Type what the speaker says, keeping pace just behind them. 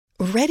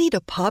Ready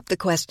to pop the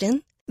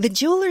question? The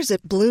jewelers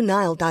at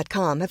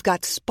BlueNile.com have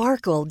got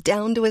sparkle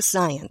down to a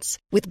science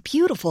with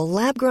beautiful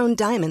lab-grown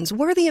diamonds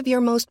worthy of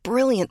your most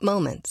brilliant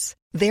moments.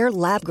 Their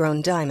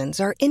lab-grown diamonds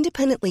are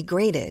independently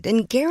graded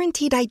and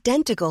guaranteed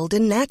identical to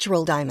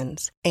natural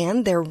diamonds,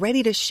 and they're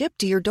ready to ship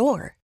to your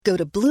door. Go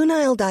to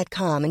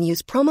BlueNile.com and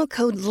use promo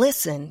code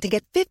LISTEN to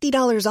get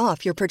 $50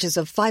 off your purchase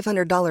of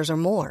 $500 or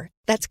more.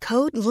 That's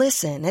code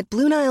LISTEN at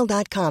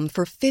BlueNile.com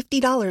for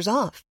 $50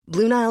 off.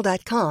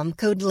 BlueNile.com,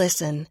 code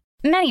LISTEN.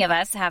 Many of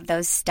us have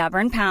those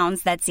stubborn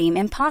pounds that seem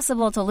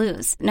impossible to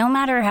lose, no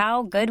matter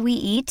how good we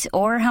eat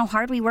or how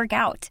hard we work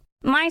out.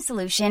 My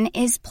solution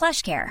is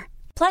PlushCare.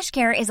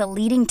 PlushCare is a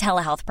leading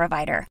telehealth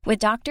provider with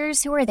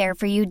doctors who are there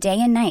for you day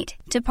and night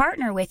to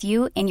partner with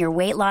you in your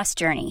weight loss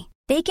journey.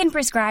 They can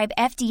prescribe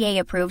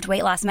FDA-approved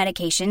weight loss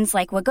medications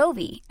like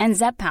Wegovy and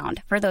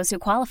Zepbound for those who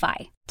qualify.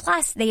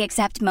 Plus, they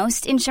accept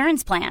most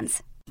insurance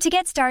plans. To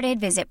get started,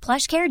 visit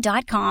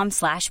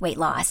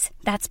plushcare.com/weightloss.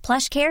 That's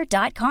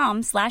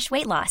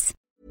plushcare.com/weightloss.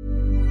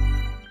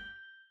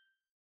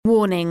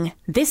 Warning,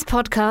 this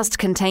podcast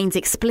contains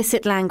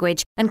explicit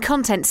language and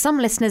content some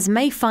listeners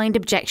may find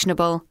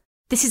objectionable.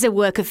 This is a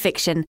work of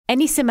fiction.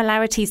 Any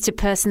similarities to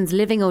persons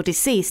living or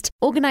deceased,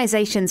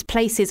 organisations,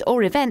 places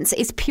or events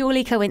is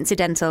purely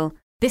coincidental.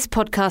 This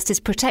podcast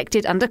is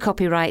protected under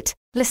copyright.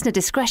 Listener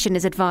discretion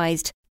is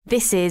advised.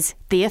 This is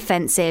The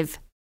Offensive.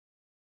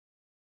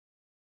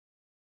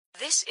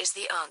 This is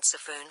the answer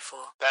phone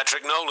for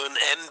Patrick Nolan,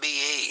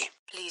 MBE.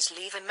 Please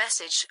leave a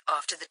message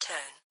after the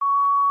tone.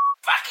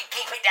 Fucking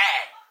keep it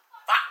down.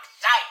 Fuck's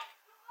sake.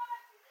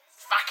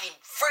 Fucking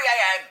 3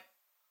 a.m.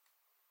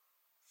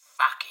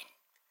 Fucking.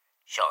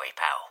 Sorry,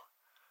 pal.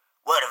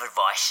 Word of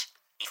advice.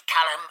 If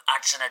Callum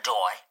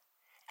Hudson-Odoi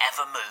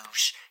ever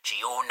moves to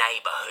your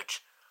neighbourhood,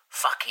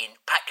 fucking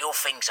pack your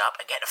things up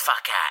and get the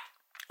fuck out.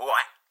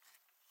 Alright?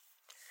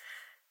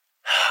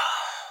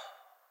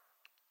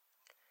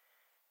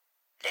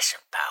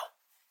 Listen, pal.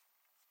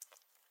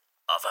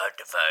 I've heard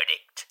the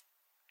verdict.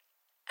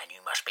 And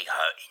you must be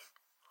hurting.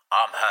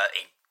 I'm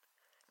hurting.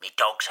 Me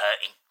dog's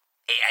hurting.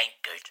 It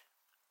ain't good.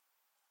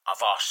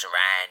 I've asked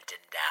around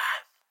and,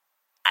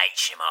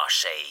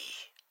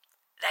 HMRC,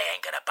 they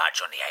ain't gonna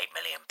budge on the £8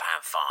 million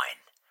fine.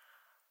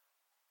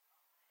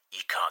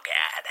 You can't get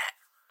out of that.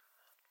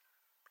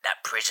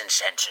 That prison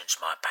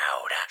sentence, my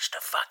pal, that's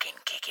the fucking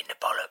kick in the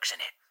bollocks,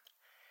 innit?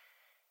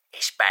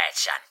 It's bad,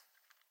 son.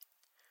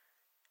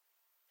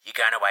 You're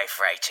going away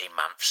for 18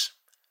 months.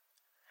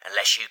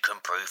 Unless you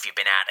can prove you've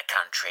been out of the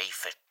country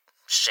for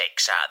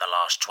 6 out of the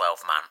last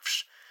 12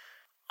 months.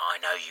 I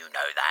know you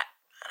know that.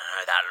 And I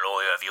know that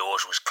lawyer of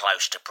yours was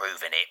close to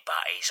proving it,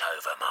 but it's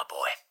over, my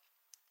boy.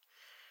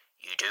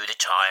 You do the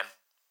time,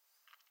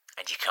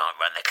 and you can't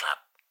run the club.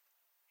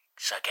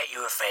 So get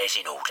your affairs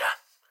in order.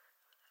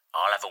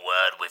 I'll have a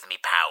word with me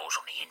pals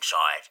on the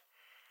inside,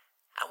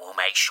 and we'll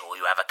make sure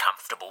you have a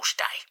comfortable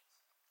stay.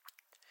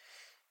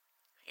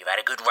 You've had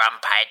a good run,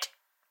 Pad.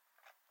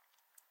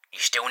 You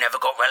still never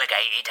got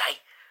relegated, eh?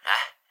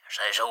 Huh?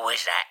 So there's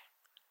always that.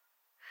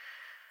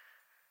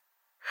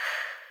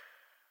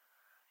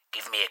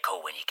 Give me a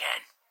call when you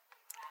can.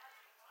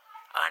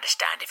 I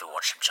understand if you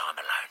want some time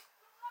alone.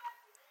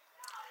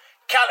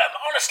 Callum,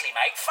 honestly,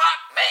 mate,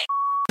 fuck me.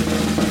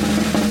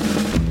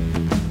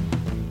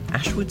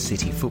 Ashwood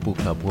City Football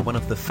Club were one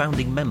of the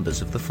founding members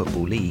of the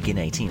Football League in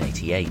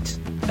 1888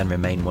 and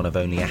remain one of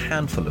only a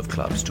handful of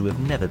clubs to have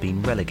never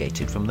been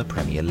relegated from the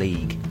Premier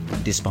League.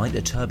 Despite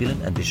a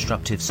turbulent and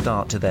disruptive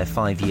start to their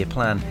 5-year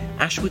plan,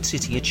 Ashwood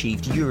City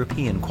achieved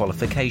European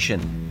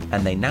qualification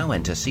and they now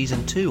enter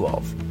Season 2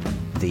 of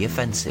The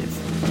Offensive.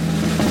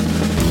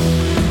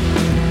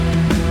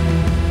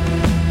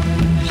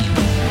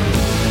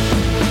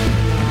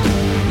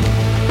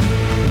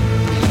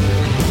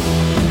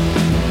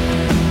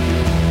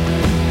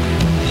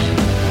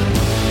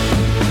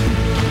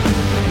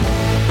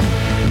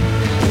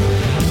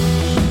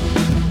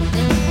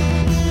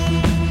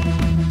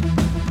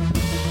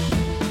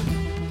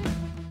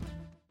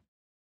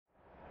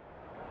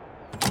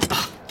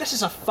 This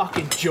is a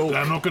fucking joke.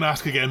 I'm not going to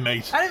ask again,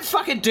 mate. I didn't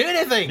fucking do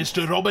anything.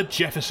 Mr. Robert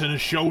Jefferson has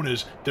shown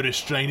us the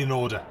restraining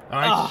order,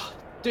 alright? Oh,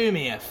 do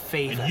me a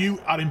favour. And you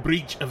are in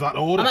breach of that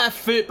order. I'm at a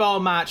football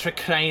match, for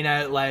crying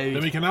out loud.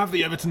 Then we can have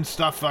the Everton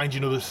staff find you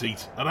another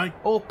seat, alright?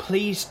 Oh,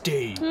 please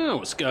do. Oh,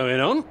 what's going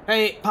on?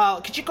 Hey,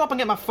 pal, could you go up and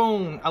get my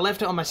phone? I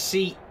left it on my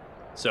seat.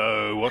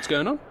 So, what's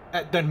going on?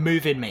 They're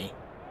moving me.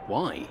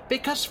 Why?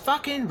 Because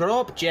fucking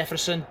Rob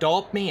Jefferson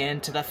dobbed me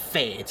into the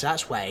feds,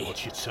 that's why.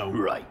 Watch it so.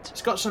 Right.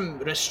 He's got some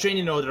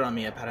restraining order on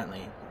me,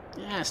 apparently.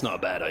 Yeah, it's not a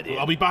bad idea.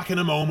 I'll be back in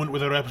a moment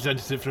with a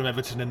representative from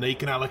Everton and they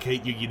can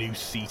allocate you your new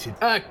seating.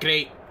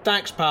 Great.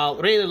 Thanks, pal.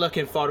 Really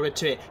looking forward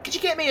to it. Could you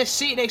get me a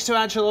seat next to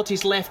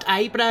Ancelotti's left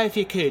eyebrow if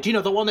you could? You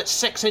know, the one that's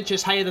 6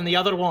 inches higher than the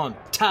other one.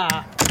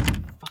 Ta.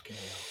 Fucking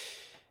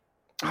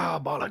hell. Ah,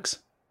 bollocks.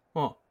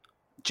 What?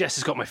 Jess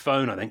has got my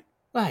phone, I think.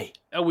 Why?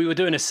 We were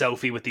doing a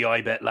selfie with the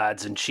iBet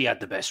lads and she had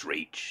the best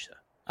reach.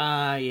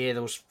 Yeah,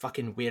 those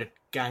fucking weird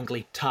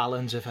gangly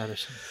talons of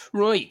hers.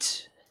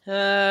 Right.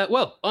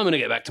 Well, I'm going to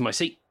get back to my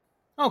seat.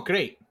 Oh,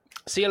 great.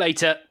 See you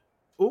later.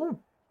 Oh,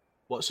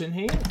 what's in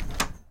here?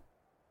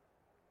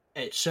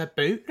 It's a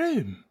boot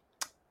room.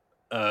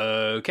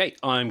 Okay,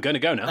 I'm going to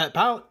go now.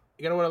 Pal,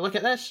 you gonna want to look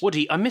at this?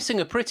 Woody, I'm missing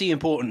a pretty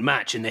important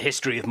match in the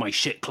history of my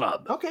shit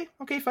club. Okay,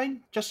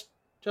 fine. Just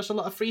a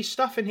lot of free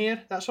stuff in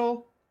here, that's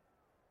all.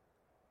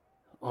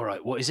 All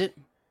right, what is it?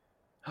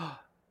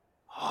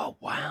 Oh,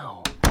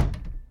 wow.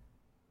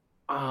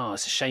 Oh,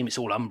 it's a shame it's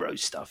all Umbro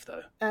stuff,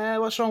 though.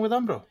 What's wrong with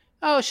Umbro?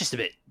 Oh, it's just a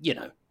bit,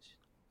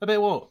 A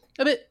bit what?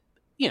 A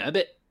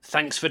bit,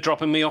 thanks for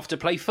dropping me off to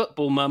play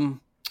football,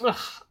 Mum. Ugh,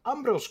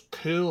 Umbro's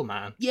cool,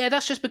 man. Yeah,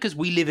 that's just because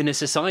we live in a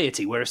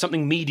society where if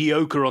something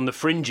mediocre on the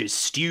fringes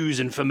stews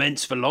and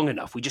ferments for long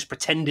enough, we just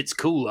pretend it's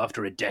cool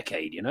after a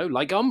decade,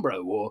 like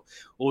Umbro or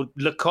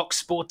Lecoq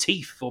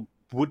Sportif or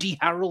Woody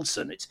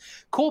Harrelson. It's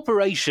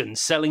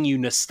corporations selling you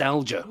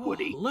nostalgia,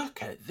 Woody.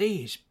 Look at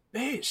these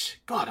boots.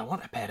 God, I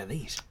want a pair of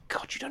these.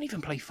 God, you don't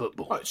even play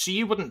football. Oh, so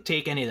you wouldn't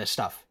take any of this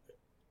stuff?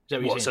 Is that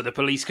what you're saying? So the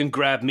police can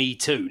grab me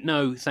too?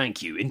 No,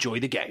 thank you.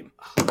 Enjoy the game.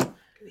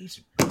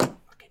 These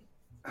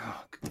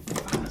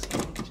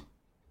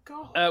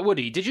God.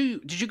 Woody, did you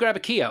grab a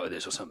key out of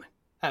this or something?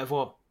 Out of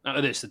what? Out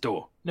of this, the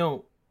door.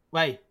 No.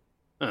 Why?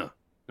 Oh,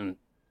 and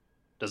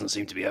doesn't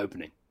seem to be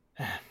opening.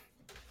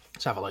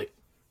 Let's have a look.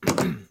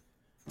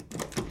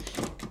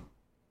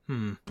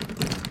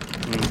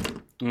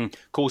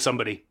 Call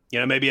somebody.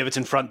 Maybe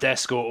Everton front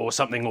desk or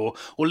something, or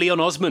Leon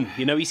Osman.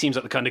 He seems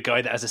like the kind of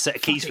guy that has a set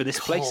of keys for this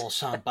place. Call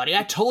somebody.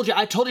 I told you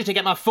to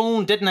get my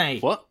phone, didn't I?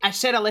 What? I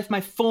said I left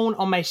my phone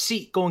on my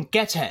seat. Go and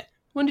get it.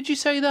 When did you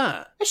say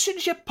that? As soon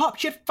as you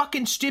popped your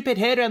fucking stupid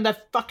head around the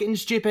fucking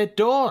stupid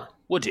door.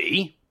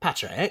 Woody?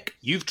 Patrick?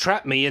 You've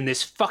trapped me in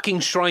this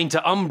fucking shrine to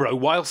Umbro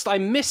whilst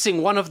I'm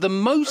missing one of the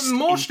most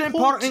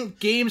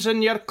important games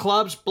in your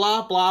clubs,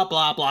 blah, blah,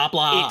 blah, blah,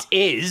 blah. It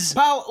is.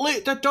 Pal,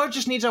 look, the door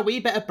just needs a wee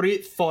bit of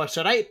brute force,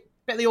 alright?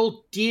 Bit of the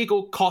old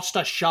Diego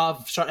Costa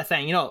shove sort of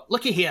thing,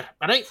 looky here,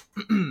 alright?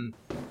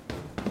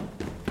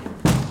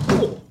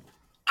 Oh.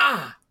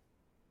 Ah!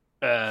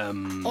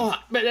 Oh,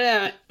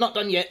 but not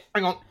done yet.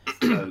 Hang on.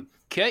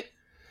 Okay.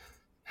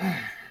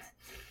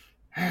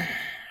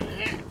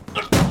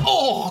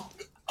 Oh!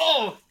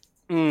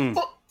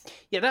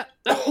 Yeah, that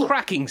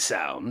cracking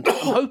sound, I'm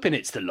hoping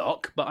it's the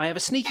lock, but I have a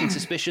sneaking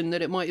suspicion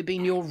that it might have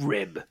been your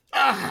rib.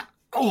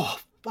 Oh,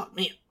 fuck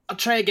me. I'll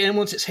try again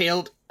once it's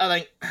healed, I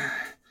think.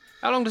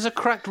 How long does a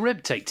cracked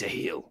rib take to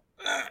heal?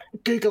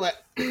 Google it.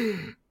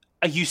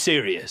 Are you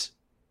serious?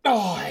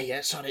 Oh,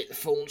 yeah, sorry, the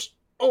phone's...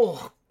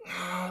 Oh,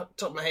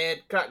 top of my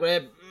head, cracked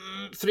rib.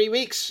 3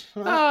 weeks.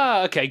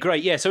 Okay,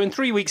 great. Yeah, so in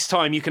 3 weeks'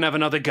 time you can have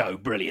another go.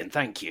 Brilliant,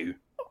 thank you.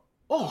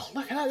 Oh,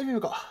 look at that, they've even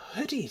got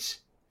hoodies.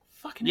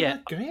 Fucking yeah,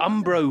 great.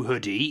 Umbro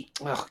hoodie.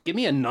 Ugh, give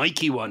me a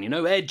Nike one,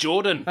 Air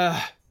Jordan.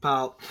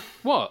 Pal.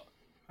 What?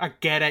 I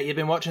get it, you've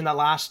been watching The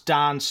Last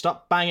Dance.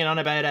 Stop banging on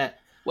about it.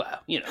 Well,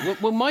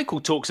 when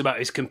Michael talks about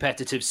his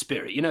competitive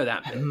spirit, you know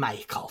that bit.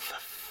 Michael, for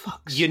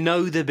fuck's sake. You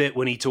know the bit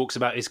when he talks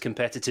about his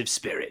competitive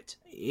spirit.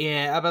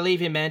 Yeah, I believe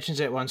he mentions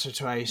it once or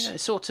twice. Yeah,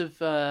 it sort of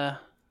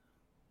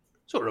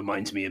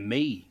reminds me of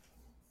me.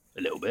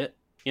 A little bit,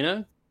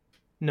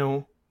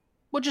 No.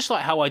 Well, just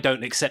like how I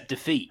don't accept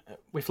defeat.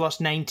 We've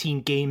lost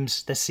 19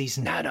 games this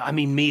season. No, I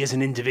mean me as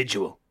an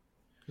individual.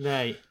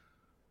 Right.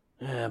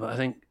 Yeah, but I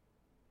think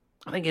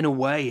in a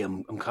way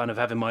I'm kind of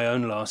having my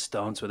own last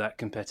dance with that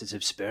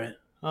competitive spirit.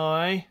 Oh,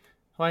 eh?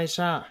 Why is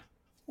that?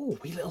 Oh,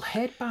 wee little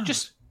headbands.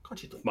 Just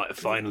might have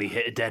finally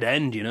hit a dead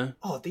end,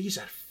 Oh, these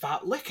are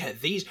fat. Look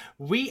at these.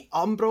 Wee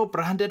Umbro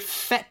branded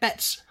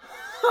Fitbits.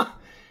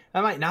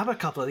 I might nab a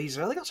couple of these.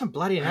 They got some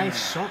bloody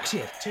nice socks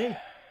here too. They've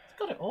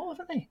got it all,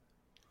 haven't they?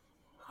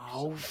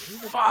 Oh,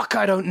 fuck,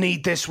 I don't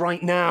need this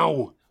right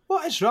now.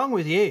 What is wrong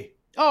with you?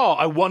 Oh,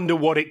 I wonder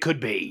what it could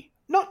be.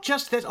 Not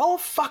just this. All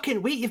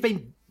fucking week you've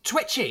been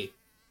twitchy.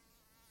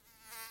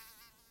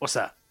 What's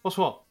that? What's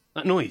what?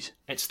 That noise.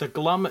 It's the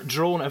glum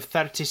drone of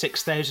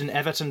 36,000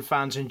 Everton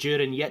fans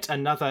enduring yet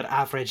another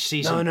average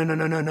season.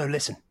 No,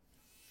 listen.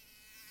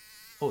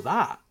 Oh,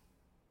 that?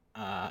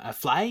 A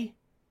fly?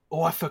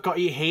 Oh, I forgot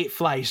you hate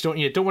flies, don't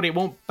you? Don't worry, it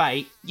won't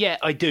bite. Yeah,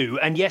 I do.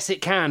 And yes,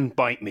 it can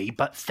bite me,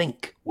 but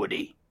think,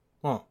 Woody.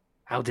 What?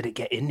 How did it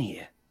get in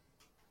here?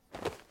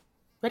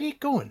 Where are you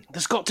going?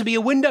 There's got to be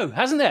a window,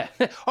 hasn't there?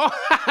 Oh,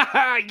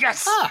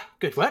 yes! Ah,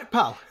 good work,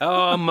 pal.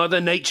 Oh, Mother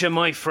Nature,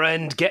 my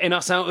friend, getting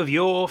us out of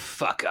your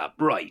fuck-up.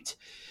 Right.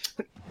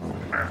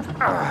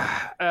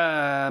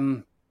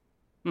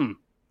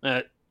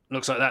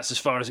 Looks like that's as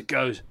far as it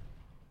goes.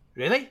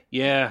 Really?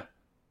 Yeah.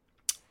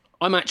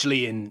 I'm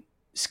actually in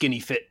skinny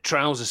fit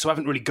trousers, so I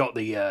haven't really got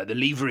the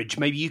leverage.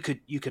 Maybe you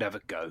could have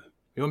a go.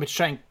 You want me to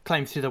try and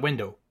climb through the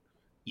window?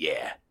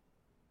 Yeah.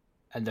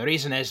 And the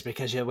reason is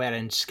because you're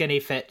wearing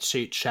skinny fit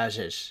suit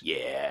trousers.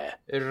 Yeah.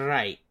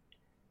 Right.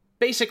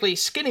 Basically,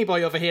 skinny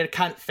boy over here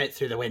can't fit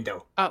through the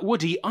window.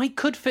 Woody, I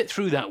could fit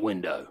through that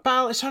window.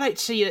 Pal, it's alright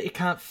to see that you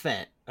can't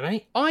fit,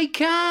 alright? I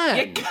can!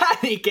 You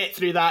can't get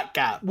through that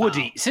gap, pal.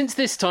 Woody, since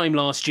this time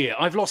last year,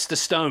 I've lost a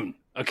stone,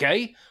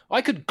 okay?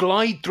 I could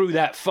glide through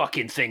that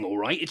fucking thing,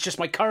 alright? It's just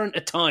my current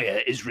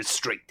attire is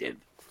restrictive.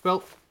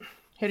 Well,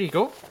 here you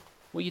go.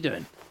 What are you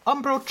doing?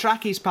 Umbro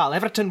trackies, pal.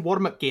 Everton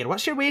warm-up gear.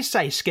 What's your waist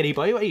size, skinny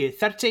boy? What are you,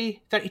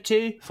 30,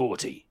 32?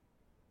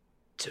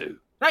 42.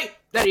 Right,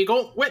 there you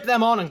go. Whip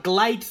them on and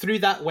glide through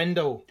that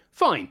window.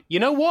 Fine. You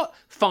know what?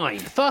 Fine.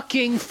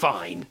 Fucking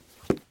fine.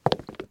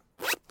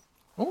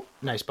 Oh,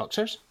 nice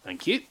boxers.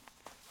 Thank you.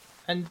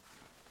 And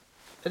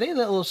are they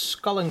little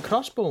skull and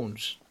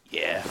crossbones?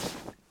 Yeah.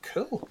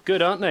 Cool.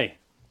 Good, aren't they?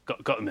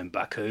 Got them in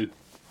Baku.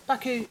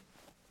 Baku,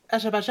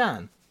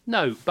 Azerbaijan?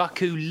 No,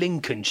 Baku,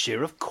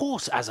 Lincolnshire. Of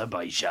course,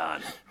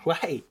 Azerbaijan.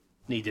 Why?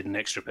 Needed an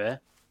extra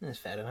pair. That's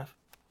fair enough.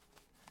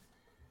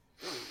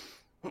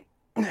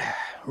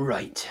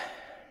 Right.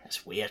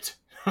 That's weird.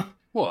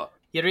 What?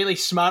 You're really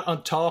smart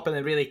on top and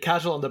then really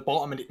casual on the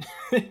bottom, and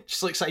it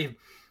just looks like you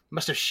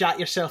must have shat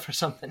yourself or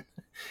something.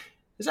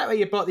 Is that why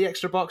you bought the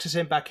extra boxes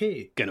in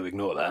Baku? Gonna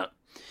ignore that.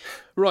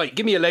 Right,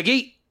 give me a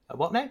leggy. A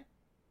what now?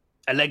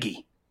 A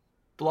leggy.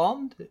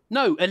 Blonde?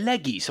 No, a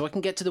leggy, so I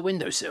can get to the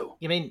windowsill.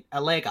 You mean a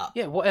leg up?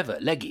 Yeah, whatever,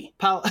 leggy.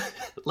 Pal,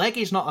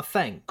 leggy's not a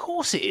thing. Of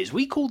course it is.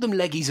 We called them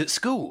leggies at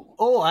school.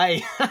 Oh,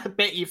 I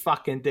bet you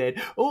fucking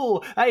did.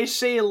 Oh, I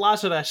say,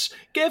 Lazarus,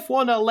 give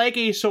one a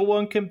leggy so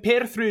one can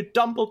peer through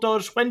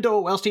Dumbledore's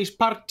window whilst he's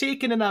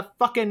partaking in a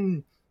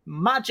fucking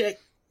magic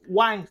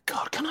wank.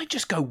 God, can I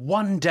just go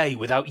one day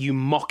without you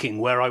mocking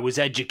where I was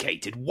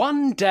educated?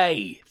 One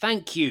day.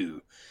 Thank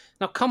you.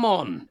 Now, come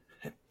on.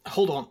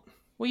 Hold on.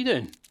 What are you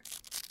doing?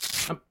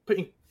 I'm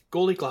putting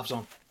goalie gloves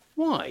on.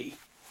 Why?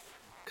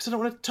 Because I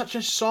don't want to touch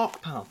his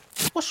sock, pal.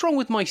 What's wrong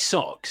with my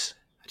socks?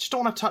 I just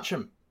don't want to touch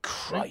him.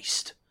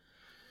 Christ.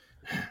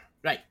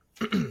 Right.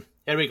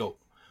 Here we go.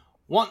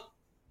 1,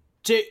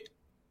 2,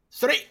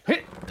 3.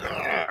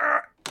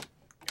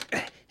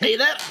 Hey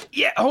there.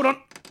 Yeah, hold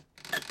on.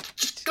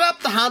 Just grab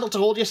the handle to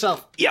hold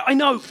yourself. Yeah, I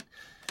know.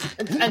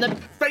 And then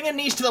bring your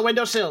knees to the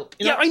windowsill.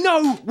 You know? Yeah, I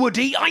know,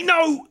 Woody, I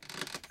know.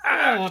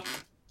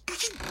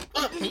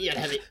 You're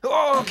heavy.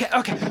 Oh,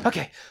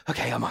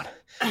 okay, I'm on.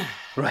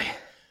 Right.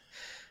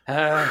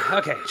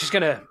 Okay, just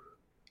gonna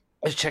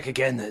let's check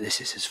again that this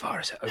is as far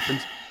as it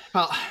opens.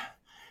 Well,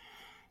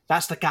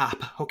 that's the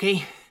gap,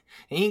 okay?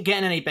 It ain't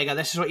getting any bigger.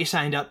 This is what you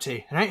signed up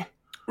to, right?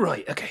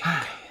 Right, okay.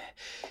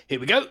 Here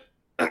we go.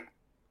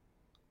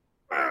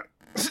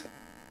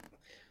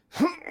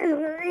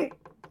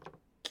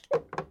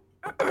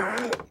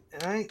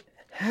 Right.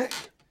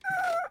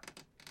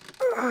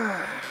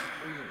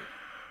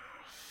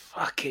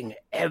 Fucking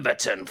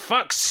Everton,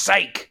 fuck's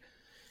sake!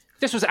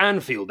 If this was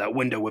Anfield, that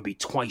window would be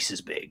twice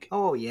as big.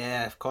 Oh,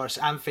 yeah, of course.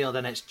 Anfield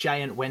and its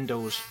giant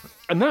windows.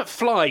 And that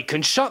fly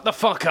can shut the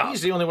fuck up.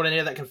 He's the only one in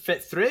here that can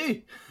fit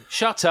through.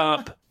 Shut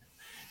up.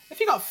 Have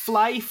you got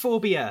fly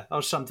phobia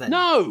or something?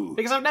 No!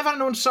 Because I've never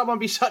known someone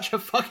be such a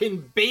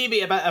fucking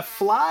baby about a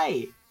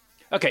fly.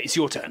 Okay, it's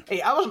your turn.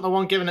 Hey, I wasn't the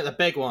one giving it the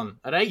big one,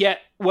 alright? Yeah,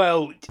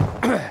 well,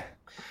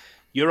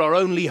 you're our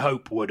only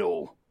hope,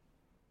 Woodall.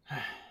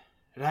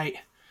 Right.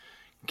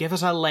 Give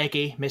us a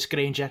leggy, Miss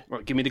Granger.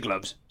 Right, give me the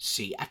gloves.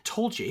 See, I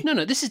told you.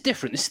 No, this is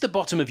different. This is the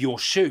bottom of your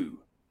shoe.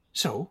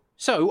 So?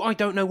 So, I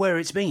don't know where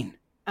it's been.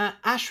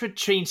 Ashford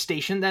train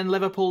station, then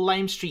Liverpool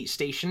Lime Street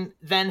station,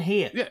 then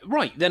here. Yeah,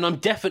 right, then I'm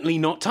definitely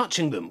not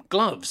touching them.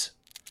 Gloves.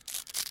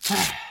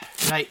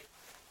 Right.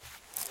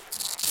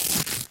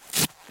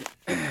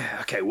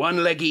 Okay,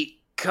 one leggy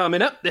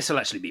coming up. This'll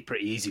actually be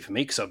pretty easy for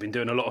me because I've been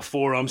doing a lot of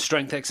forearm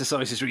strength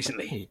exercises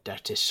recently. You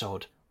dirty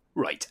sod.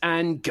 Right,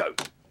 and go.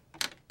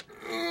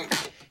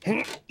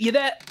 You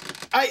there?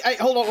 Aye,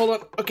 hold on.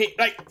 Okay,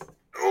 right.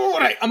 Oh,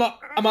 right, I'm up.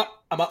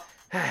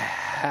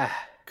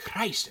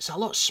 Christ, it's a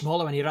lot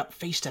smaller when you're up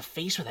face to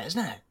face with it,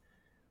 isn't it?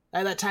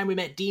 Like that time we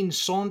met Dean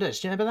Saunders,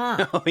 do you remember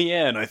that? Oh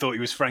yeah, and I thought he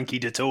was Frankie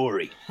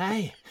Dettori.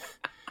 Aye.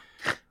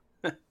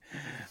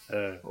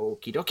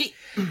 Okie dokie.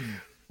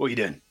 What are you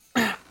doing?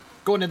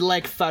 Going in the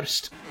leg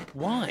first.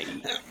 Why?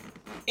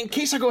 In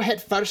case I go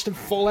head first and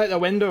fall out the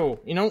window,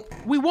 you know?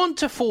 We want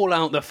to fall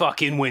out the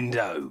fucking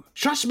window.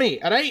 Trust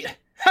me, alright?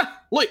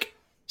 Ha! Look!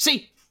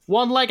 See?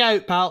 One leg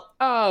out, pal.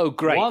 Oh,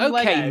 great. One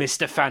leg Okay, out.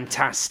 Mr.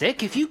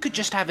 Fantastic. If you could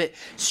just have it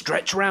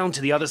stretch round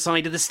to the other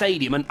side of the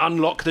stadium and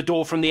unlock the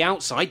door from the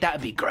outside,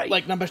 that'd be great.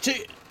 Leg number 2.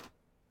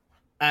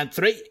 And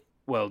 3.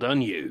 Well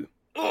done, you.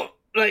 Oh,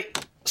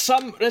 right.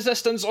 Some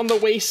resistance on the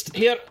waist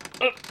here.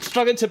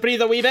 Struggling to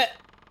breathe a wee bit.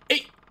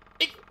 Hey,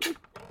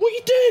 what are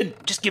you doing?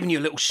 Just giving you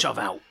a little shove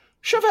out.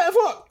 Shove out of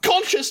what?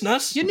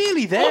 Consciousness? You're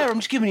nearly there. I'm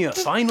just giving you a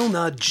final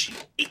nudge.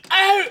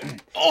 Ow!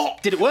 Oh,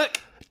 Did it work?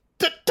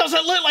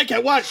 doesn't look like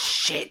it worked.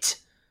 Shit.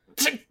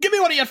 So give me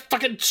one of your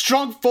fucking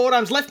strong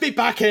forearms. Lift me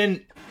back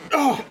in.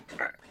 Oh.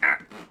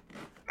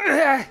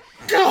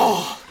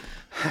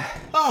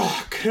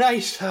 Oh,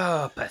 Christ.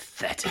 Oh,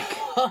 pathetic.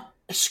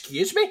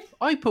 Excuse me?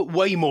 I put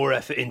way more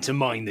effort into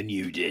mine than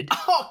you did.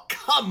 Oh,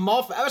 come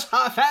off. I was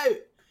half out.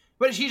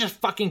 But you just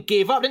fucking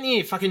gave up, didn't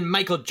you? Fucking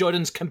Michael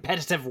Jordan's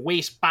competitive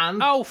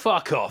waistband. Oh,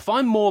 fuck off.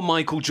 I'm more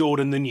Michael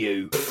Jordan than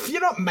you. You're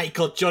not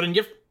Michael Jordan.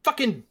 You're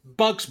fucking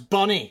Bugs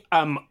Bunny.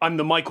 I'm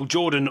the Michael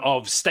Jordan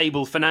of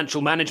stable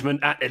financial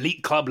management at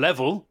elite club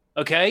level,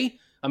 okay?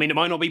 I mean, it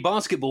might not be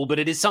basketball, but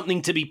it is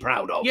something to be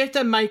proud of. You're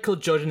the Michael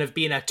Jordan of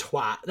being a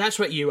twat. That's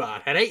what you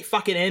are, alright?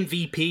 Fucking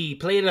MVP,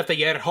 Player of the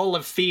Year, Hall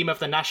of Fame of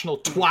the National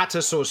Twat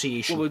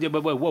Association.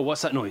 Whoa,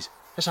 what's that noise?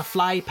 It's a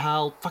fly,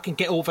 pal. Fucking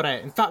get over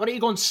it. In fact, why don't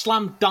you go and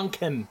slam dunk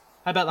him?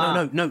 How about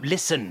that? No,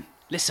 listen.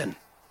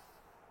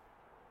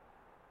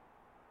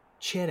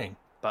 Cheering.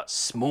 But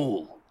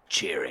small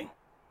cheering.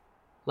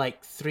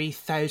 Like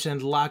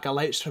 3,000 lager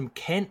louts from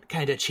Kent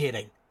kind of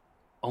cheering.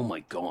 Oh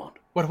my God.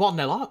 We're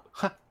 1-0 up.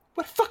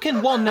 We're fucking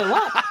 1-0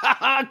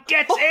 up.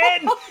 Get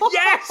in!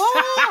 Yes!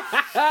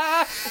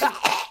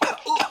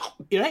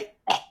 You right?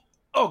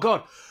 Oh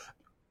God,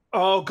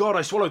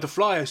 I swallowed the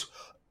flies.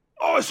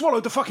 Oh, I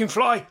swallowed the fucking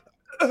fly.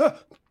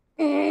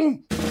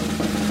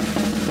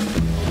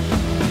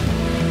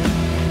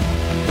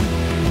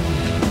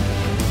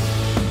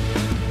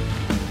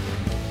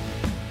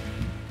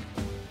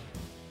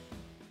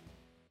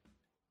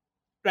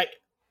 Right,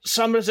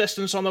 some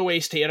resistance on the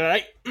waist here,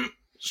 alright?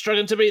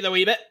 Struggling to breathe a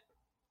wee bit.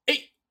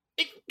 Hey,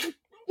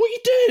 what are you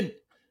doing?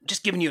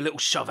 Just giving you a little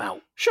shove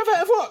out. Shove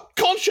out of what?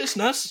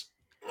 Consciousness?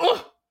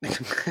 Oh.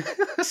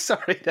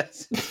 Sorry,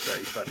 that's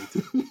very funny.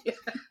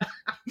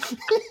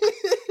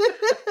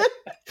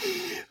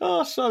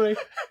 Oh, sorry.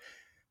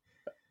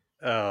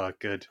 Oh,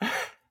 good.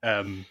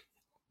 Okay.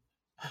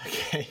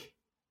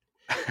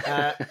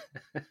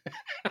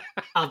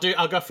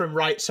 I'll go from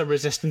right, some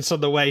resistance on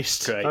the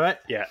waist. Great. All right?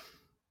 Yeah.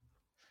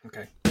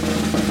 Okay.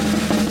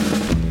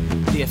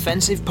 The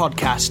Offensive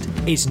Podcast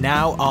is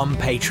now on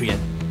Patreon.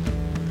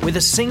 With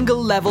a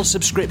single level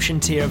subscription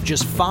tier of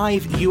just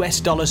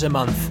 $5 a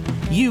month,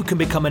 you can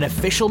become an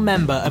official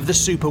member of the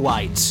Super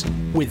Whites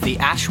with the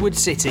Ashwood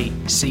City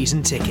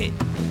season ticket.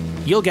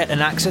 You'll get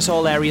an Access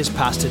All Areas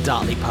pass to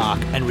Dartley Park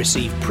and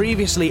receive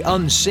previously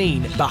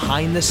unseen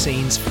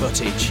behind-the-scenes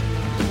footage.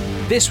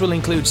 This will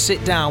include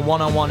sit-down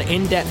one-on-one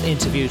in-depth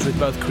interviews with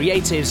both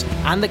creatives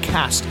and the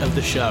cast of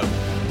the show.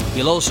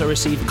 You'll also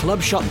receive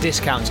club shop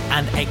discounts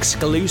and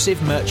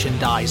exclusive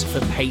merchandise for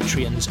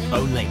Patreons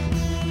only.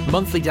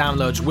 Monthly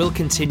downloads will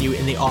continue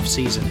in the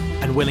off-season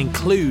and will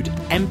include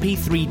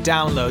MP3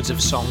 downloads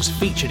of songs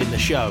featured in the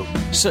show,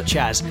 such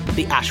as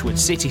the Ashwood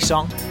City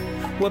song,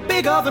 We're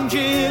Big of Them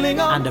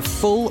Gillingham, and a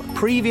full,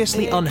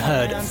 previously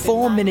unheard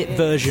 4-minute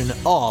version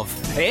of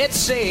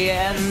It's the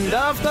End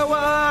of the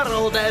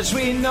World as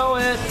We Know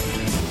It.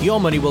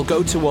 Your money will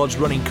go towards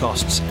running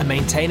costs and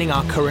maintaining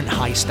our current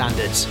high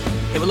standards.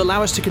 It will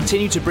allow us to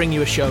continue to bring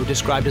you a show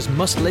described as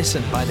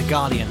must-listen by The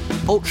Guardian,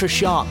 ultra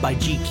sharp by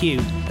GQ,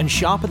 and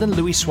sharper than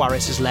Luis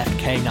Suarez's left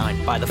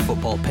canine by The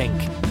Football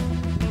Pink.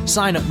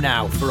 Sign up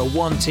now for a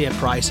one-tier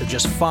price of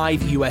just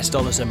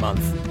 $5 a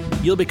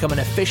month. You'll become an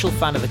official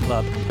fan of the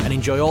club and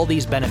enjoy all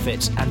these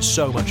benefits and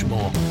so much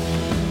more.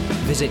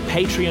 Visit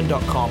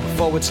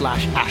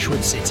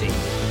patreon.com/Ashwood City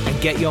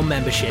and get your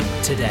membership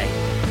today.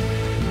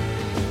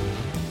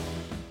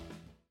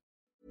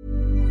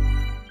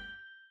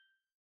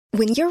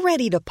 When you're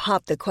ready to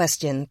pop the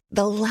question,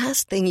 the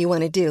last thing you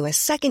want to do is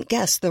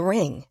second-guess the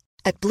ring.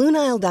 At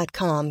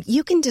BlueNile.com,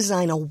 you can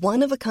design a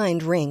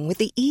one-of-a-kind ring with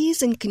the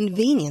ease and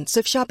convenience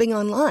of shopping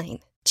online.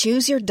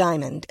 Choose your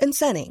diamond and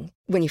setting.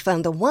 When you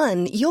find the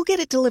one, you'll get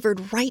it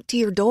delivered right to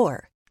your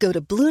door. Go to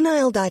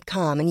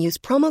BlueNile.com and use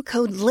promo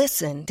code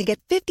LISTEN to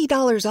get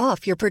 $50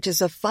 off your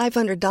purchase of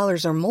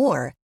 $500 or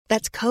more.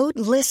 That's code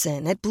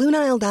LISTEN at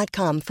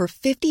BlueNile.com for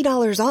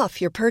 $50 off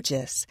your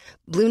purchase.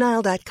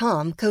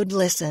 BlueNile.com, code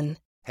LISTEN.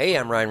 Hey,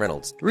 I'm Ryan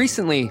Reynolds.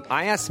 Recently,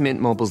 I asked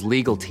Mint Mobile's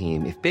legal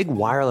team if big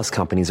wireless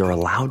companies are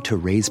allowed to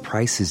raise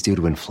prices due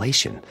to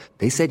inflation.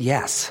 They said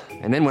yes.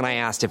 And then when I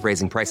asked if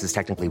raising prices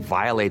technically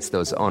violates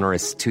those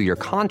onerous 2-year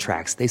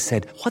contracts, they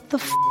said, what the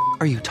f***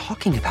 are you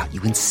talking about,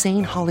 you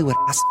insane Hollywood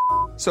ass f-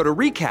 So to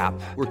recap,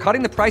 we're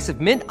cutting the price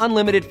of Mint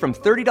Unlimited from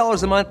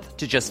 $30 a month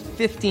to just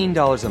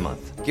 $15 a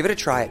month. Give it a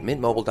try at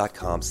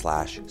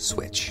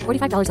mintmobile.com/switch.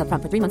 $45 up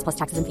front for 3 months plus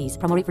taxes and fees.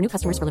 Promo rate for new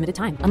customers for limited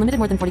time. Unlimited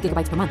more than 40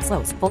 gigabytes per month.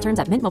 Slows full terms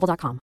at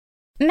mintmobile.com.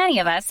 Many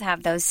of us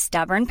have those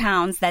stubborn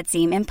pounds that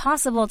seem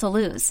impossible to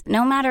lose,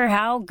 no matter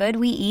how good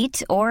we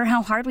eat or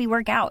how hard we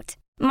work out.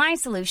 My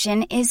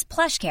solution is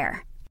PlushCare.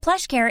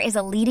 PlushCare is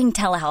a leading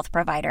telehealth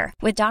provider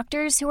with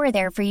doctors who are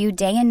there for you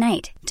day and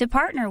night to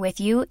partner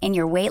with you in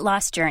your weight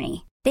loss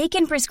journey. They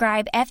can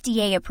prescribe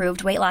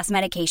FDA-approved weight loss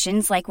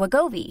medications like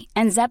Wegovy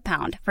and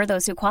Zepbound for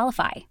those who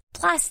qualify.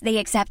 Plus, they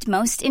accept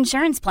most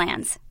insurance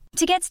plans.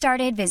 To get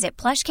started, visit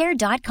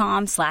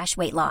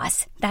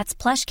plushcare.com/weightloss. That's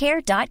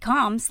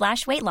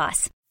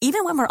plushcare.com/weightloss.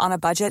 Even when we're on a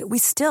budget, we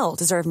still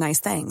deserve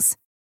nice things.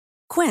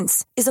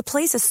 Quince is a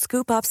place to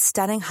scoop up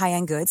stunning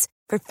high-end goods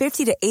for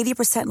 50 to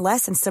 80%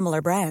 less than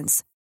similar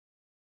brands.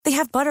 They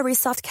have buttery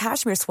soft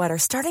cashmere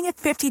sweaters starting at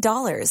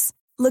 $50,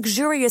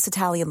 luxurious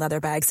Italian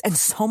leather bags, and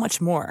so much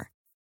more.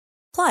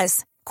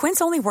 Plus, Quince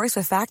only works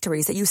with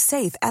factories that use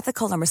safe,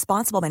 ethical, and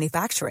responsible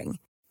manufacturing.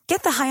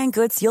 Get the high-end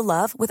goods you'll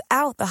love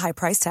without the high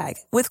price tag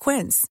with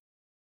Quince.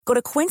 Go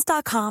to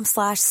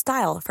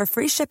quince.com/style for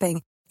free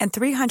shipping and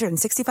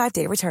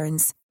 365-day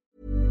returns.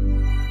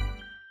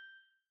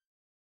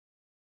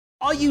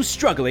 Are you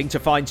struggling to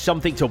find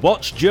something to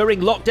watch during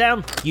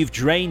lockdown? You've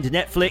drained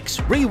Netflix,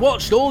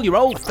 rewatched all your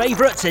old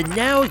favourites, and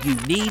now you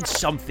need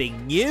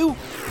something new?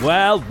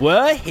 Well,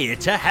 we're here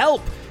to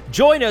help.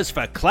 Join us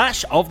for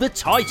Clash of the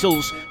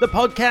Titles, the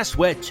podcast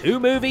where two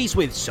movies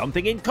with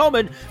something in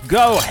common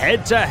go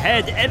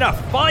head-to-head in a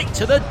fight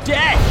to the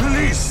death.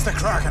 Release the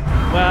Kraken.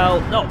 Well,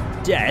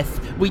 not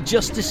death. We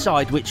just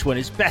decide which one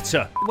is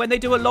better. When they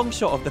do a long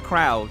shot of the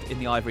crowd in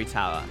the Ivory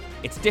Tower,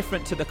 it's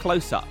different to the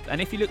close-up. And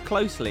if you look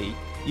closely,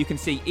 you can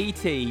see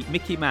E.T.,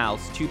 Mickey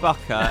Mouse,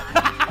 Chewbacca,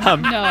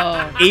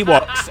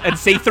 Ewoks, and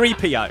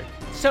C-3PO.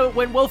 So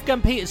when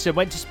Wolfgang Peterson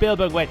went to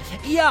Spielberg and went,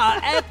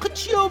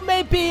 could you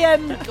maybe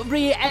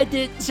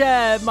re-edit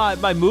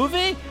my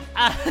movie?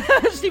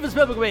 Steven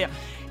Spielberg went,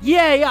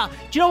 yeah.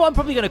 Do you know what I'm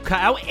probably going to cut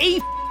out?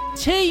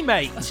 E.T.,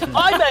 mate.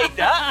 I made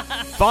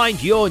that.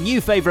 Find your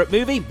new favourite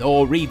movie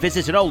or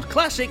revisit an old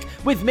classic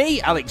with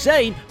me, Alex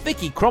Zane,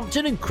 Vicky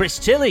Crompton and Chris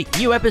Tilley.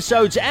 New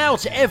episodes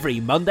out every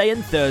Monday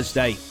and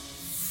Thursday.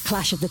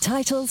 Clash of the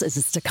Titles is a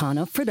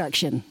Stakhanov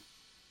production.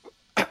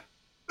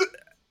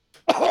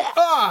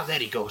 There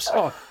he goes.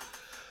 Oh,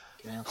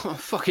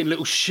 fucking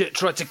little shit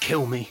tried to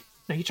kill me.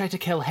 No, you tried to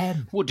kill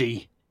him.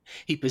 Woody.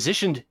 He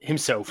positioned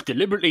himself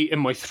deliberately in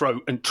my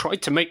throat and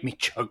tried to make me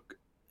choke.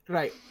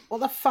 Right,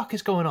 what the fuck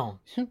is going on?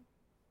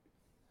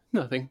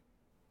 Nothing.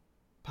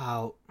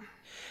 Pal.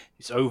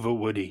 It's over,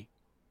 Woody.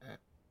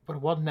 We're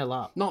 1-0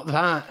 up. Not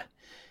that.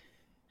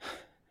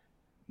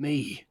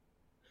 Me.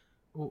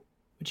 What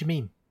do you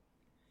mean?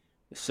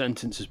 The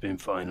sentence has been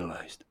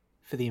finalised.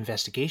 For the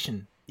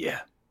investigation?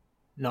 Yeah.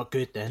 Not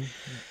good, then?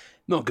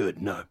 Not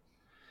good, no.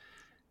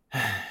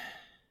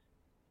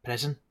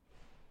 Prison?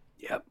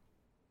 Yep.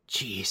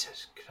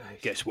 Jesus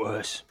Christ. Gets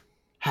worse.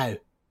 How?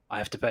 I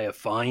have to pay a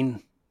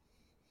fine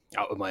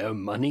out of my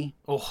own money.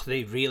 Oh,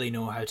 they really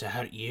know how to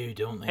hurt you,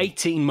 don't they?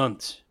 18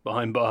 months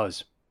behind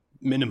bars.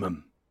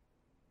 Minimum.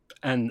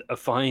 And a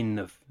fine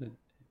of...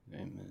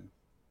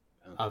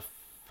 Of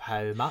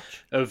how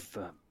much? Of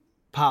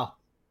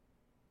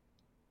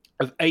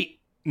 8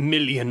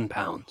 million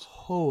pounds.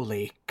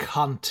 Holy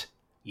cunt.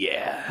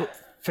 Yeah. But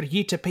for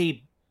you to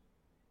pay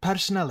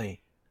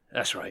personally?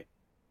 That's right.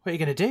 What are you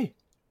going to do?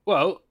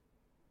 Well,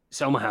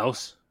 sell my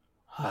house.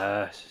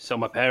 Sell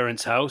my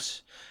parents'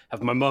 house.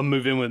 Have my mum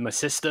move in with my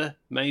sister,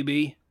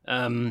 maybe.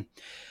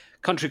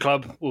 Country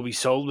club will be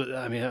sold, but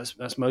I mean,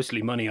 that's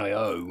mostly money I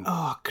owe.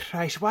 Oh,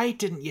 Christ, why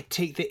didn't you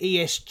take the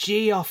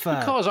ESG offer?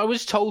 Because I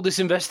was told this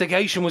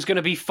investigation was going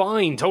to be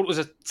fine. Told it was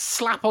a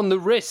slap on the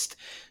wrist.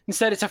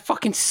 Instead, it's a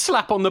fucking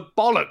slap on the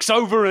bollocks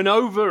over and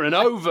over and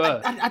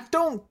over. I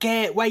don't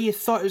get why you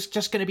thought it was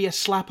just going to be a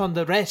slap on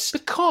the wrist.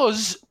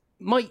 Because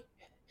my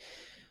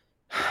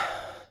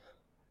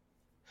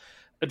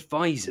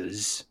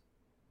advisors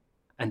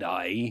and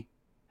I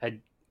had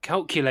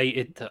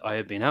calculated that I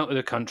had been out of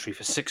the country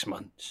for 6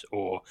 months,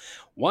 or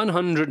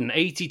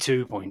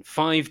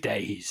 182.5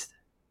 days.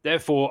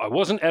 Therefore, I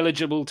wasn't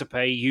eligible to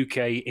pay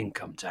UK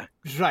income tax.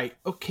 Right,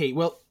 okay,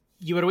 well,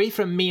 you were away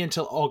from me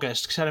until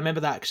August, because I remember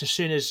that, because as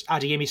soon as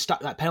Adeyemi stuck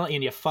that penalty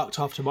in, you fucked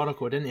off to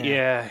Monaco, didn't you?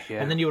 Yeah.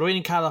 And then you were away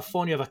in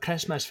California over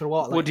Christmas for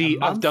what, like Woody, a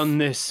month? I've done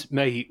this,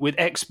 mate, with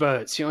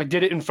experts. I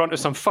did it in front of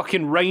some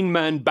fucking Rain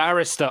Man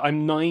barrister.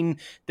 I'm 9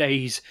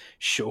 days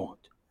short.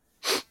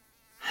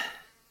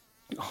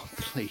 Oh,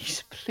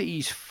 please,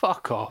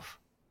 fuck off.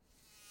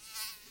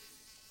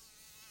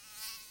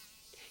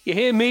 You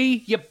hear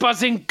me? You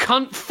buzzing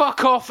cunt?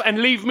 Fuck off and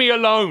leave me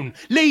alone.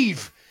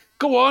 Leave!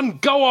 Go on,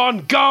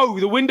 go!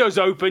 The window's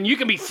open. You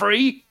can be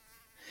free.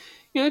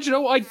 Do you know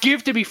what I'd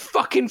give to be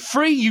fucking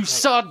free, you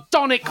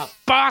sardonic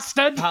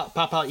bastard?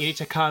 Pal, you need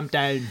to calm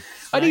down.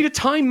 I need a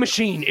time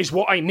machine, is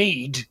what I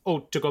need. Oh,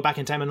 to go back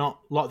in time and not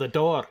lock the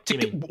door, you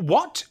mean?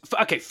 What?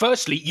 Okay,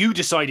 firstly, you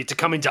decided to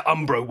come into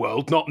Umbro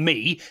World, not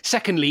me.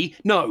 Secondly,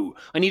 no.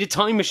 I need a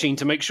time machine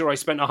to make sure I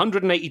spent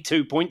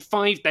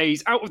 182.5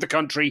 days out of the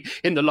country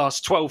in the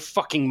last 12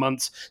 fucking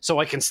months so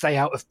I can stay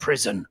out of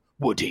prison,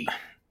 Woody.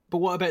 But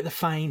what about the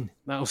fine?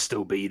 That'll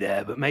still be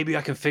there, but maybe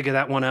I can figure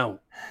that one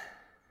out.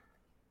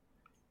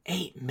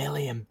 £8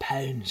 million.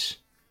 Christ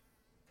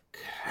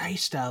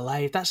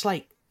alive, that's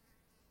like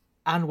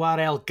Anwar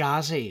El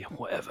Ghazi.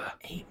 Whatever.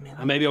 8 million.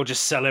 And maybe I'll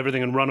just sell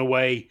everything and run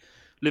away,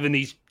 live in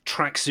these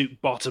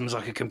tracksuit bottoms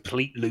like a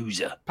complete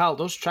loser. Pal,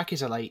 those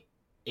trackies are like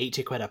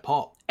 80 quid a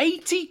pop.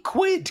 80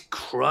 quid?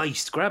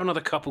 Christ, grab another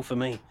couple for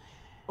me.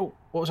 Oh,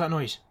 what was that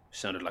noise?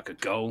 Sounded like a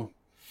goal.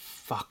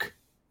 Fuck.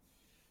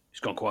 It's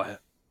gone quiet.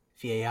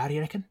 VAR,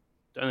 you reckon?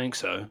 Don't think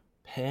so.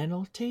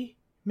 Penalty,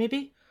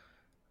 maybe?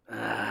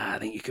 I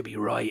think you could be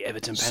right.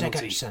 Everton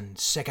penalty.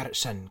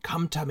 Sigurdsson,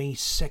 come to me,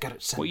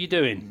 Sigurdsson. What are you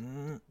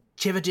doing?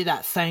 Do you ever do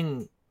that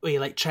thing where you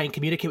like try and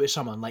communicate with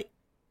someone, like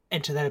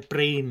into their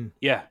brain?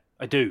 Yeah,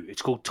 I do.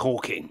 It's called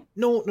talking.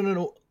 No.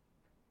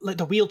 Like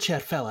the wheelchair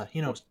fella,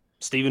 you know. What,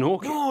 Stephen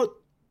Hawking? No,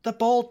 the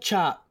bald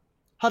chap.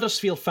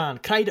 Huddersfield fan,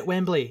 cried at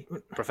Wembley.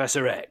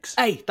 Professor X?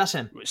 Aye, that's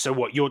him. So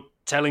what, you're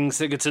telling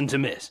Sigurdsson to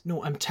miss?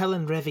 No, I'm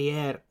telling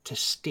Riviere to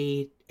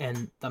stay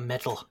in the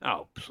middle.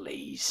 Oh,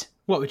 please.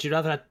 What, would you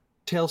rather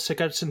tell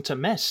Sigurdsson to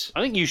miss.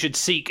 I think you should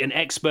seek an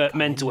expert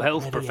mental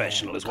health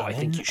professional is what I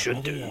think you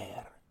should do.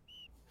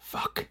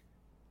 Fuck.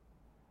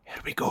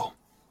 Here we go.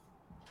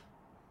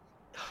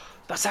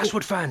 That's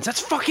Ashwood fans. That's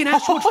fucking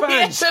Ashwood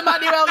fans. Yes,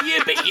 Emmanuel,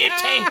 you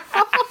beauty.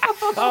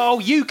 Oh,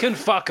 you can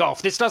fuck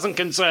off. This doesn't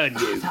concern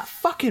you. That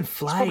fucking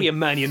fly. It's probably a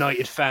Man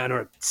United fan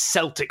or a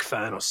Celtic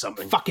fan or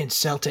something. Fucking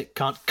Celtic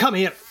cunt. Come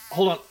here.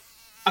 Hold on.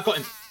 I got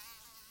him.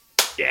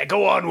 Yeah,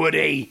 go on,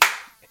 Woody.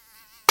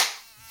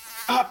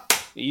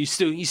 You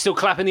still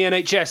clapping the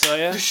NHS,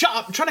 are you? Shut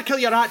up. I'm trying to kill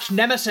your arch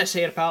nemesis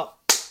here, pal.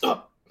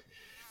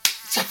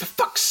 For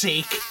fuck's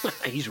sake.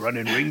 He's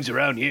running rings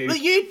around you. Well,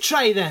 you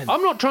try then.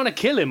 I'm not trying to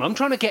kill him. I'm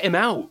trying to get him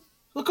out.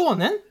 Well, go on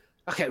then.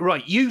 Okay,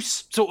 right. You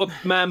sort of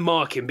man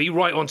mark him. Be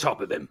right on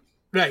top of him.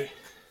 Right.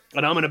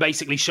 And I'm going to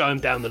basically show him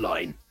down the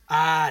line.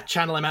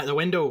 Channel him out the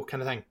window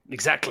kind of thing.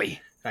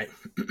 Exactly. Right.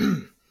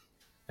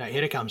 Right,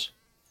 here he comes.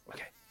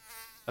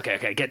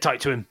 Okay. Get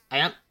tight to him. I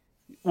am.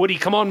 Woody,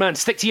 come on, man.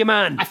 Stick to your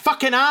man. I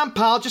fucking am,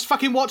 pal. Just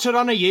fucking watch it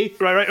on you.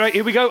 Right.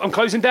 Here we go. I'm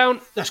closing down.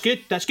 That's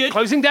good.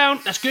 Closing down.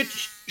 That's good.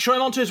 Show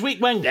him onto his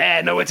weak wing.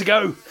 Yeah, nowhere to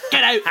go.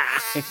 Get out.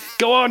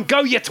 Go on,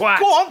 you twat.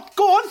 Go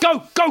on.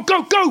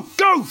 Go.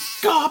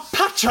 God,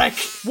 Patrick.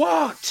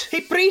 What?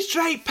 He breezed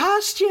right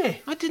past you.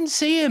 I didn't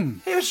see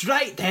him. He was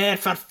right there,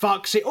 for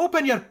fuck's sake.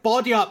 Open your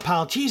body up,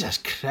 pal. Jesus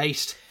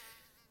Christ.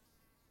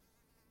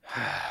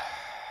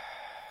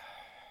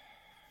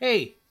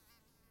 Hey.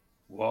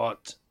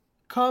 What?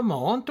 Come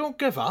on, don't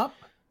give up.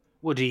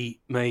 Woody,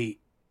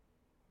 mate.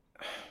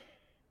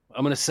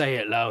 I'm going to say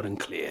it loud and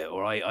clear,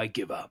 or I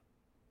give up.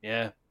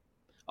 Yeah?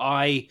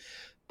 I,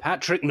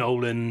 Patrick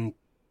Nolan,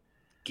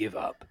 give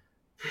up.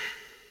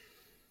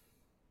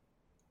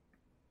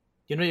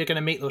 You know you're going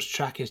to make those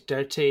trackies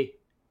dirty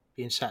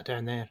being sat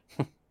down there.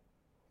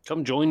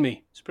 Come join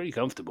me. It's pretty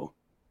comfortable.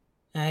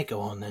 Go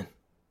on then.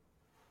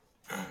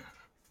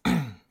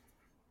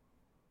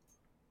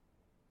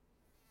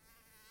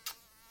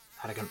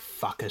 Arrogant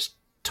fuckers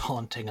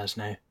taunting us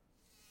now.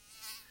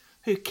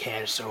 Who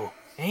cares though,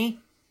 eh?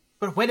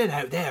 We're winning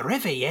out there,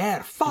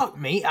 Riviere. Fuck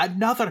me,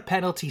 another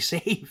penalty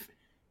save.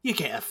 You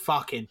get a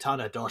fucking ton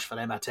of dosh for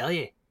him, I tell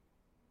you.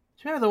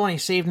 Remember the one he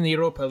saved in the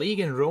Europa League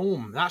in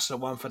Rome? That's the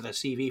one for the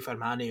CV for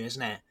Manu,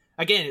 isn't it?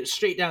 Again, it's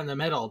straight down the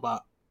middle,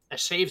 but a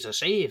save's a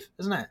save,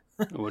 isn't it?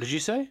 What did you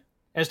say?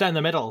 It's down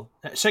the middle.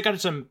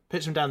 Sigurdsson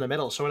puts him down the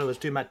middle, so when it was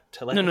too much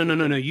to let.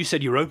 No. You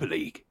said Europa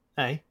League.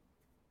 Aye.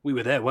 We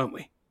were there, weren't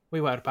we? We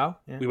were, pal.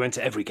 Yeah. We went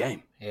to every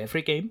game.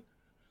 Every game.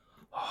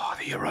 Oh,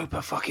 the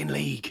Europa fucking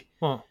League.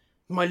 What?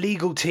 My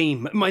legal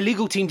team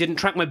didn't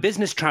track my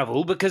business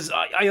travel because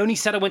I only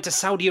said I went to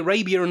Saudi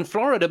Arabia and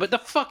Florida, but the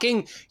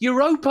fucking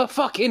Europa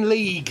fucking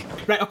League.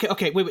 Right,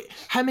 okay, wait.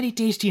 How many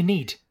days do you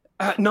need?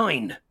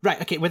 9.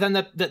 Right, okay, within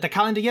the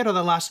calendar year or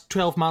the last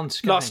 12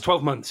 months? Last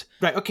 12 months.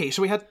 Right, okay,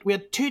 so we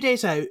had 2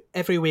 days out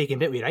every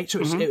weekend, didn't we, right? So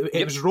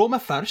it was Roma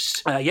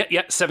first.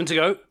 Yeah, 7 to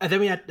go. And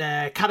then we had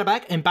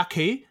Karabakh in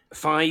Baku.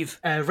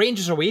 5.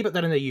 Rangers away, but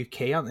they're in the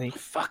UK, aren't they?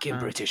 Fucking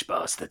British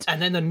bastards. And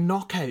then the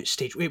knockout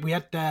stage, we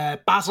had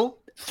Basel.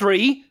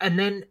 3. And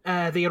then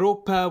the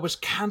Europa was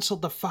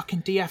cancelled the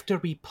fucking day after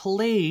we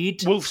played...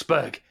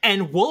 Wolfsburg.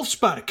 In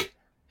Wolfsburg.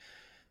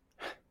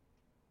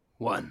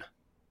 1.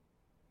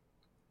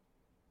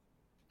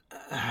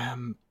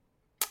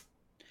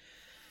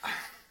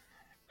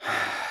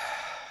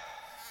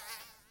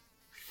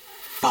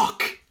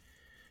 Fuck.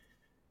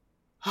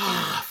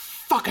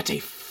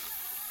 Fuckity.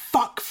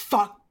 Fuck,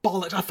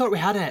 bollocks. I thought we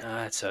had it.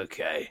 That's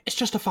okay. It's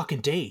just a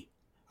fucking day.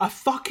 A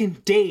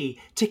fucking day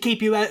to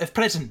keep you out of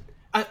prison.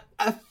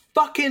 A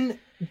fucking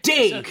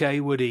day. It's okay,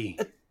 Woody.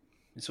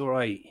 It's all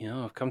right. You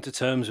know, I've come to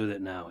terms with it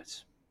now.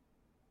 It's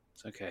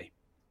okay.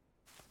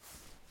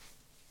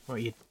 What are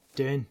you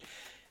doing?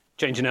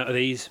 Changing out of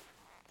these.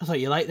 I thought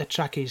you liked the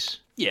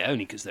trackies. Yeah,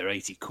 only because they're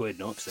 80 quid,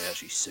 not because they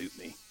actually suit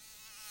me.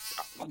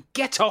 Oh,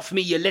 get off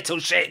me, you little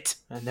shit!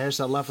 And there's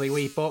the lovely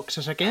wee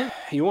boxers again.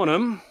 You want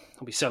them?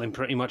 I'll be selling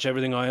pretty much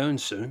everything I own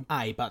soon.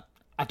 Aye, but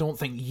I don't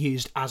think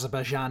used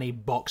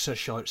Azerbaijani boxer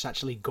shorts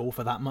actually go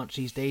for that much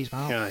these days,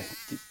 pal. Yeah.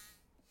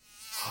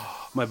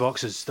 My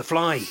boxers. The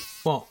Fly.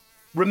 What?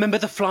 Remember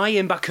The Fly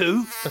in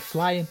Baku? The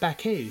Fly in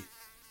Baku?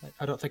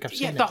 I don't think I've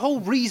seen it. Yeah, the whole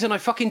reason I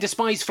fucking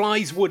despise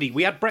flies, Woody.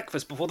 We had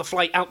breakfast before the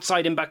flight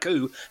outside in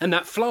Baku, and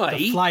that fly...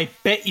 The fly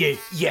bit you?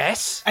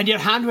 Yes. And your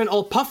hand went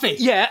all puffy?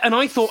 Yeah, and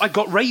I thought I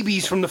got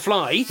rabies from the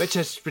fly. Which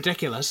is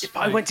ridiculous.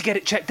 But I went to get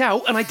it checked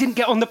out, and I didn't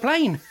get on the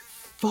plane.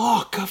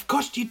 Fuck, of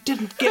course you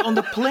didn't get on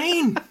the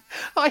plane.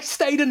 I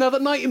stayed another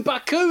night in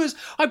Baku.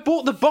 I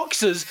bought the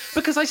boxers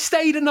because I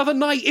stayed another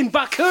night in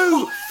Baku.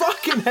 Oh,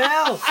 fucking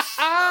hell.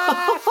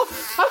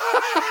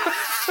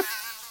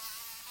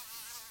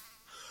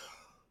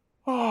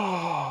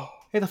 Oh.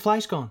 Hey, the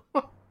fly's gone.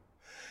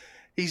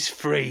 He's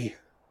free.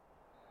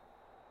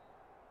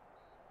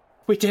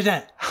 We did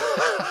it.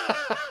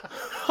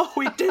 Oh,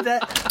 we did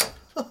it.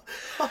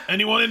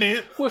 Anyone in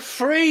here? We're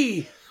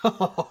free.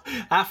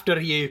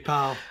 After you,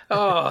 pal.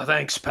 Oh,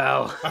 thanks,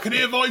 pal. I can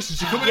hear voices.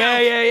 You coming out?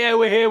 Yeah,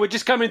 we're here. We're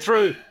just coming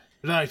through.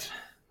 Right.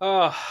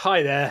 Oh,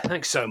 hi there.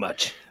 Thanks so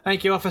much.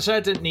 Thank you, officer.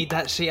 I didn't need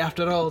that seat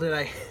after all, did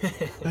I?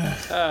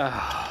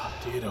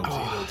 Dear,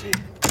 oh dear.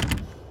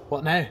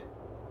 What now?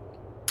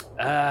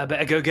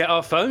 Better go get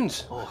our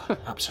phones. Oh,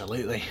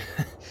 absolutely.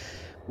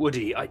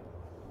 Woody, I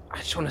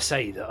just want to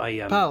say that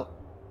I... Pal,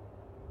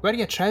 where are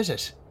your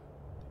trousers?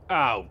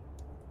 Oh,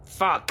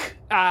 fuck.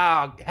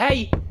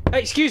 Hey,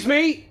 excuse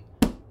me.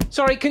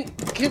 Sorry,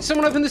 can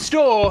someone open the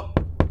store?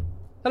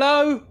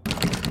 Hello?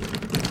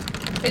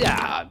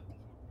 Yeah,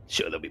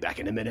 sure they'll be back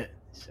in a minute.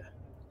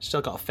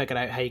 Still got to figure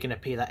out how you're going to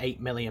pay that £8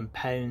 million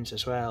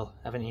as well,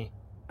 haven't you?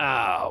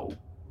 Oh,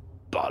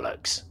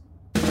 bollocks.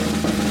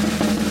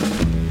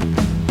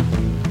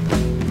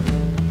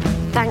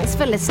 Thanks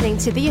for listening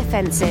to The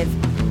Offensive.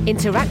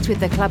 Interact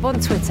with the club on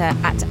Twitter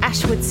at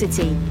Ashwood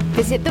City.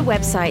 Visit the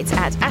website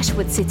at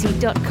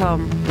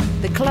ashwoodcity.com.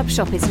 The club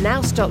shop is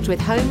now stocked with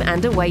home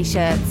and away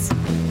shirts.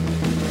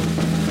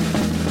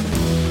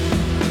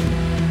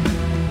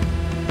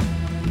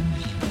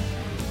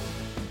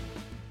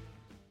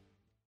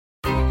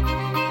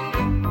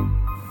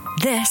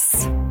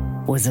 This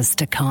was a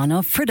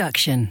Stakhanov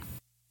production.